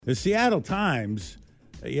The Seattle Times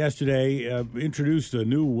yesterday introduced a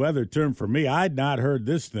new weather term for me. I'd not heard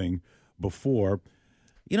this thing before.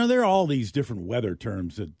 You know, there are all these different weather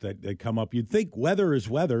terms that come up. You'd think weather is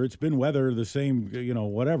weather. It's been weather the same,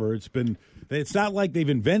 whatever. It's not like they've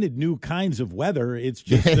invented new kinds of weather. It's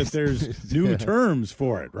just that there's new terms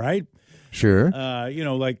for it, right? Sure.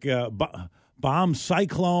 Like bomb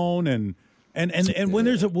cyclone and when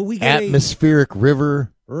there's when we get atmospheric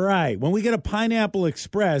river. Right. When we get a Pineapple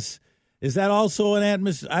Express, is that also an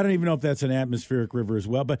atmosphere? I don't even know if that's an atmospheric river as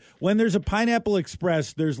well. But when there's a Pineapple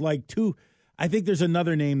Express, there's like two. I think there's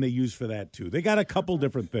another name they use for that, too. They got a couple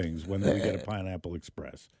different things when we get a Pineapple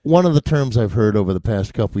Express. One of the terms I've heard over the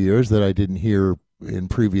past couple of years that I didn't hear in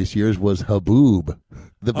previous years was haboob,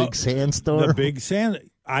 the big sandstorm. The big sand.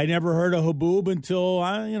 I never heard of haboob until,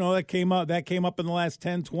 that came up. That came up in the last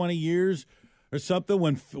 10, 20 years. Or something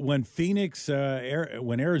when Phoenix,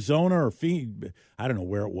 when Arizona or Phoenix, I don't know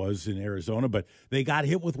where it was in Arizona, but they got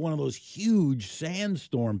hit with one of those huge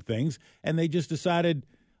sandstorm things, and they just decided,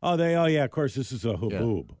 of course this is a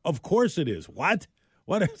haboob. Yeah. Of course it is. What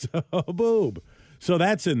is a haboob? So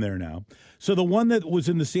that's in there now. So the one that was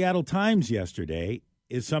in the Seattle Times yesterday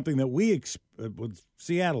is something that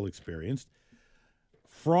Seattle experienced: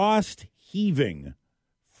 frost heaving.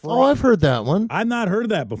 I've heard that one. I've not heard of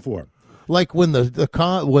that before. Like when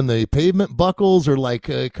the pavement buckles, or like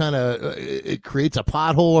it creates a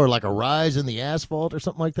pothole or like a rise in the asphalt or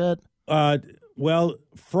something like that.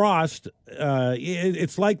 Frost,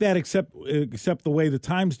 it's like that, except the way the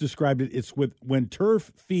Times described it. It's when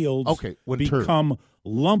turf fields become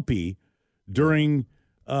lumpy during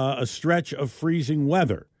a stretch of freezing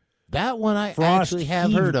weather. That one I actually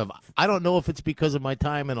have heard of. I don't know if it's because of my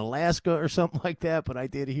time in Alaska or something like that, but I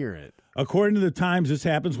did hear it. According to the Times, this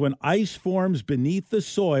happens when ice forms beneath the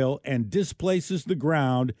soil and displaces the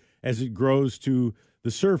ground as it grows to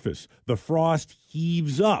the surface. The frost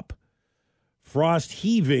heaves up. Frost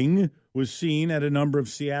heaving was seen at a number of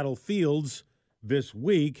Seattle fields this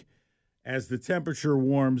week. As the temperature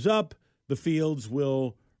warms up, the fields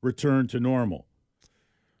will return to normal.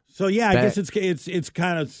 So I guess it's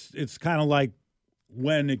kind of like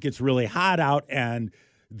when it gets really hot out and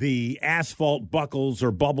the asphalt buckles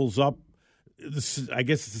or bubbles up. I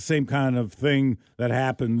guess it's the same kind of thing that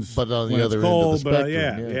happens, but on the when other it's cold, end of the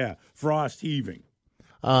spectrum. Yeah, frost heaving.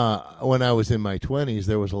 When I was in my 20s,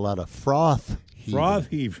 there was a lot of froth heaving. Froth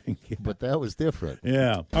heaving, yeah. But that was different.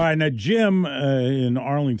 Yeah. All right, now Jim in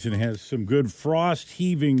Arlington has some good frost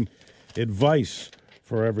heaving advice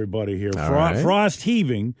for everybody here. Right. Frost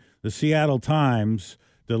heaving. The Seattle Times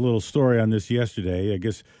did a little story on this yesterday. I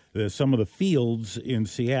guess some of the fields in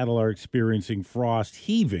Seattle are experiencing frost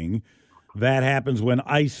heaving. That happens when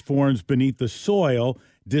ice forms beneath the soil,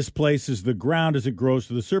 displaces the ground as it grows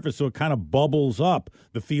to the surface, so it kind of bubbles up.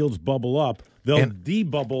 The fields bubble up. They'll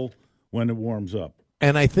debubble when it warms up.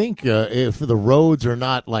 And I think if the roads are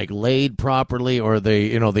not like laid properly, or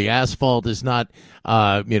the asphalt is not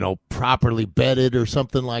properly bedded or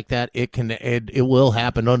something like that, it will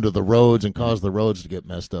happen under the roads and cause the roads to get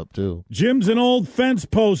messed up too. Jim's an old fence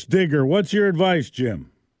post digger. What's your advice, Jim?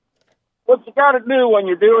 What you got to do when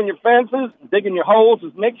you're doing your fences, digging your holes,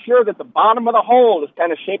 is make sure that the bottom of the hole is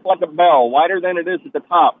kind of shaped like a bell, wider than it is at the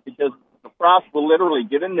top, because the frost will literally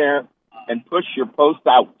get in there and push your post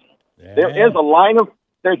out. Yeah. There's a line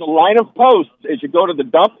of posts as you go to the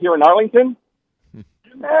dump here in Arlington.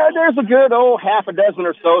 There's a good half a dozen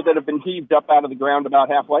or so that have been heaved up out of the ground about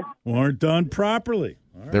halfway. Weren't done properly.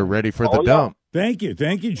 Right. They're ready for the dump. Thank you,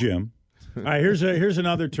 Jim. All right, here's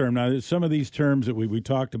another term. Now, some of these terms that we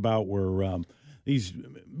talked about were these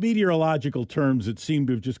meteorological terms that seem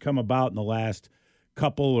to have just come about in the last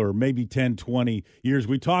couple or maybe 10, 20 years.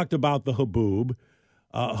 We talked about the haboob.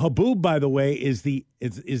 Haboob, by the way, is the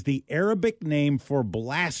Arabic name for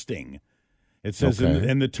blasting. It says,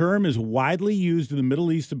 and the term is widely used in the Middle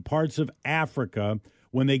East and parts of Africa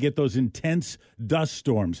when they get those intense dust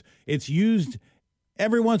storms. It's used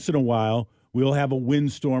every once in a while. We'll have a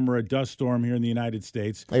windstorm or a dust storm here in the United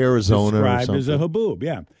States. Arizona described or as a haboob,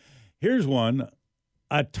 yeah. Here's one,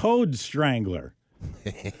 a toad strangler.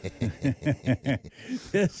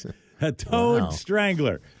 A toad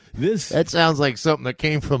strangler. That sounds like something that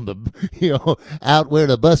came from out where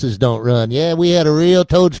the buses don't run. Yeah, we had a real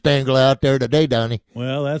toad strangler out there today, Donnie.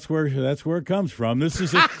 Well, that's where it comes from. This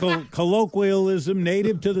is a colloquialism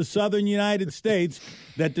native to the southern United States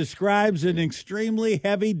that describes an extremely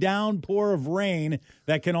heavy downpour of rain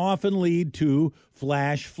that can often lead to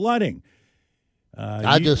flash flooding.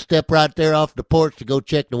 I just stepped right there off the porch to go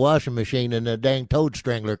check the washing machine, and the dang toad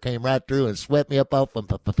strangler came right through and swept me up off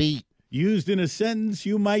my feet. Used in a sentence,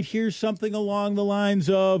 you might hear something along the lines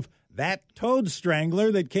of, that toad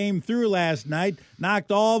strangler that came through last night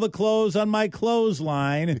knocked all the clothes on my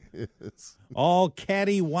clothesline. Yes. All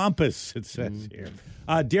cattywampus, it says here.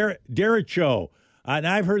 Derecho. And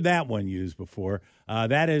I've heard that one used before.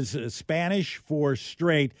 That is Spanish for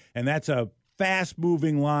straight, and that's a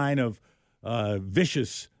fast-moving line of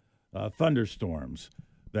vicious thunderstorms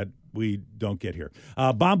that we don't get here.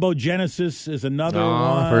 Bombogenesis is another one.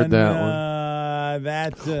 I've heard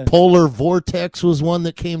that one. Polar vortex was one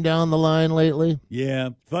that came down the line lately. Yeah,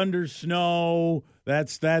 thunder, snow.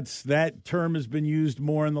 That term has been used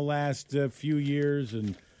more in the last few years,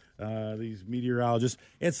 and these meteorologists,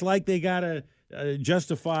 it's like they got to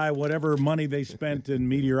justify whatever money they spent in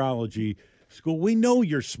meteorology school. We know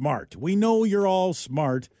you're smart. We know you're all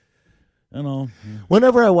smart. I know.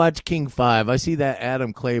 Whenever I watch King 5, I see that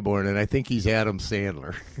Adam Claiborne, and I think he's Adam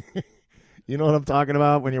Sandler. You know what I'm talking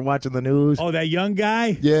about when you're watching the news? Oh, that young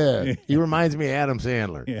guy? Yeah. He reminds me of Adam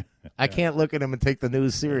Sandler. Yeah. I can't look at him and take the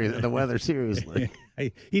news the weather seriously.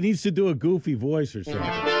 He needs to do a goofy voice or something.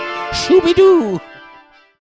 Shooby-Doo!